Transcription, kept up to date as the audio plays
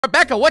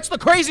Rebecca, what's the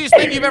craziest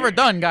thing you've ever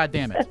done? God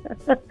damn it!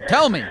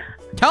 Tell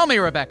me,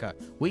 Rebecca.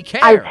 We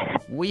care.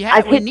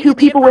 I've hit two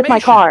people with my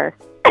car.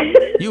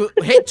 You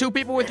hit two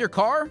people with your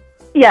car?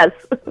 Yes.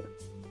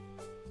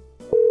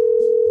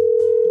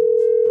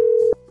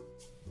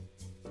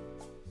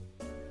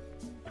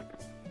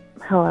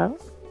 Hello?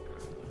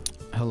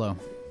 Hello.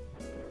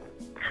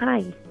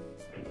 Hi.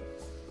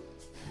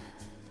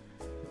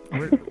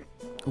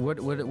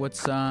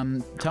 What's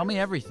tell me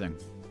everything.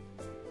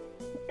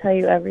 Tell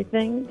you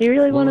everything? Do you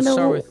really want to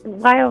know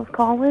why I was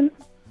calling?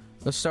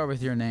 Let's start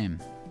with your name.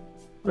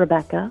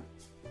 Rebecca.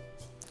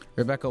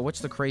 Rebecca, what's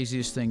the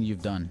craziest thing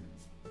you've done?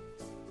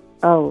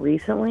 Oh,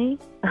 recently?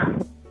 I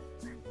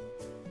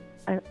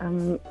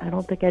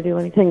don't think I do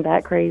anything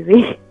that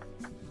crazy.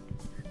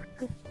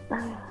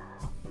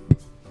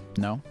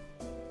 No?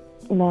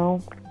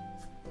 No.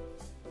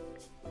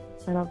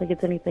 I don't think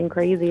it's anything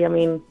crazy. I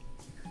mean,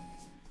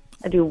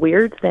 I do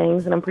weird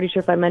things, and I'm pretty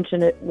sure if I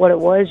mention what it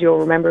was, you'll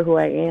remember who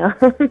I am.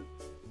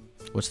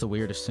 What's the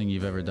weirdest thing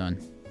you've ever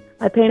done?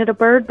 I painted a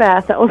bird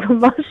bath. That was a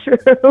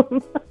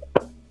mushroom.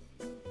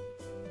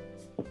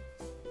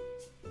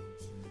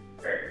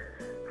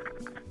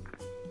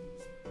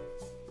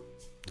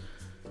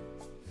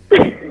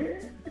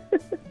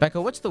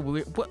 Becca, what's the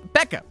weird...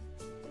 Becca?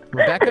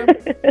 Rebecca?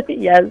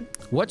 Yes.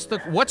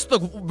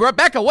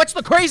 Rebecca, what's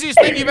the craziest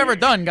thing you've ever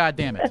done,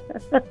 goddammit?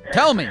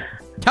 Tell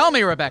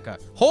me, Rebecca.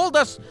 Hold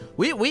us.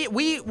 We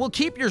will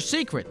keep your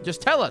secret.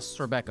 Just tell us,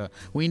 Rebecca.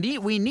 We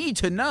need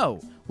to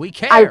know. We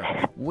care.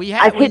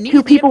 I've hit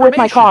two people with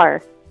my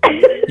car.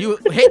 You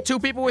hit two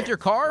people with your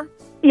car?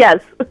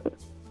 Yes.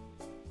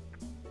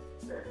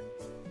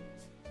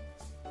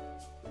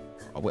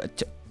 On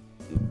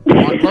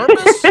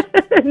purpose?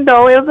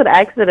 No, it was an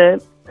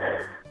accident.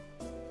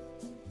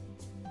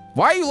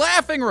 Why are you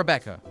laughing,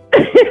 Rebecca?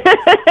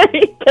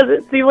 Because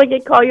it seemed like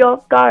it caught you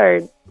off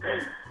guard.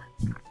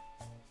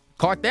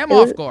 Caught them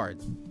off guard.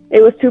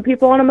 It was two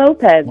people on a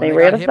moped. They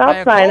ran a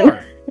stop sign.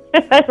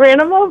 I ran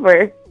them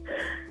over.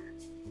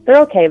 They're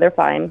okay. They're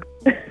fine.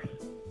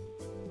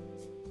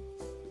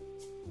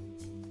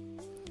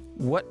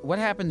 What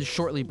happened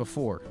shortly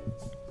before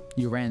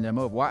you ran them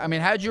over? I mean,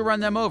 how did you run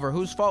them over?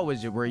 Whose fault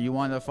was it? Were you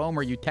on the phone?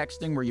 Were you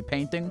texting? Were you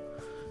painting?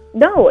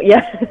 No,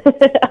 yeah.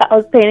 I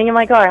was painting in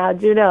my car.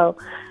 How'd you know?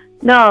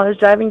 No, I was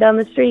driving down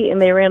the street,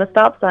 and they ran a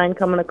stop sign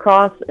coming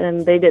across,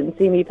 and they didn't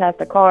see me pass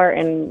the car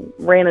and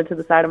ran into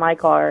the side of my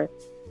car.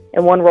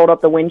 And one rolled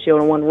up the windshield,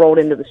 and one rolled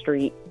into the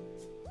street.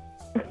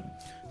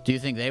 Do you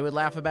think they would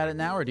laugh about it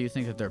now, or do you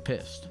think that they're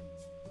pissed?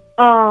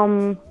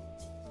 I'm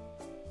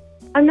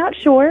not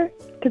sure,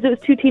 because it was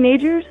two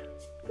teenagers,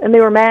 and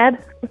they were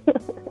mad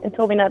and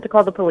told me not to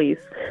call the police.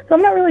 So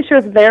I'm not really sure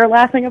if they're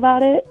laughing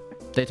about it.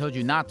 They told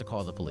you not to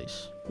call the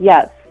police?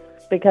 Yes,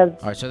 because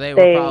all right, so they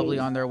were probably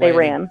on their way they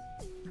ran.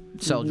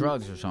 To sell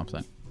drugs or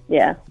something.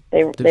 Yeah,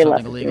 they do they something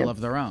left illegal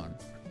of their own.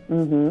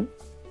 Mm-hmm.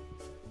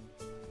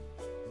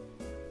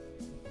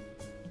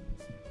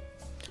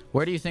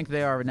 Where do you think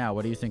they are now?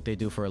 What do you think they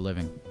do for a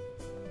living?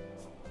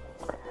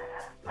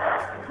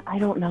 I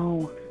don't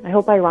know. I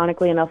hope,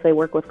 ironically enough, they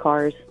work with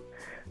cars.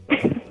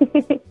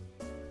 That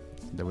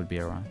would be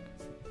ironic.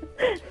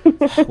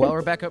 Well,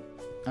 Rebecca,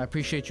 I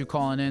appreciate you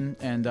calling in,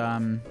 and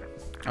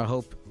I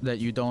hope that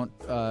you don't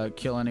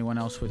kill anyone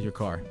else with your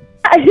car.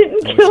 I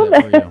didn't kill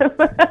them.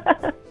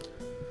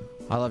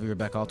 I love you,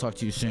 Rebecca. I'll talk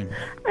to you soon.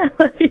 I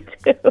love you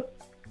too.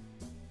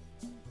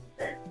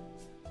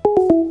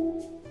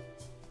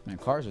 Man,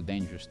 cars are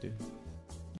dangerous, dude.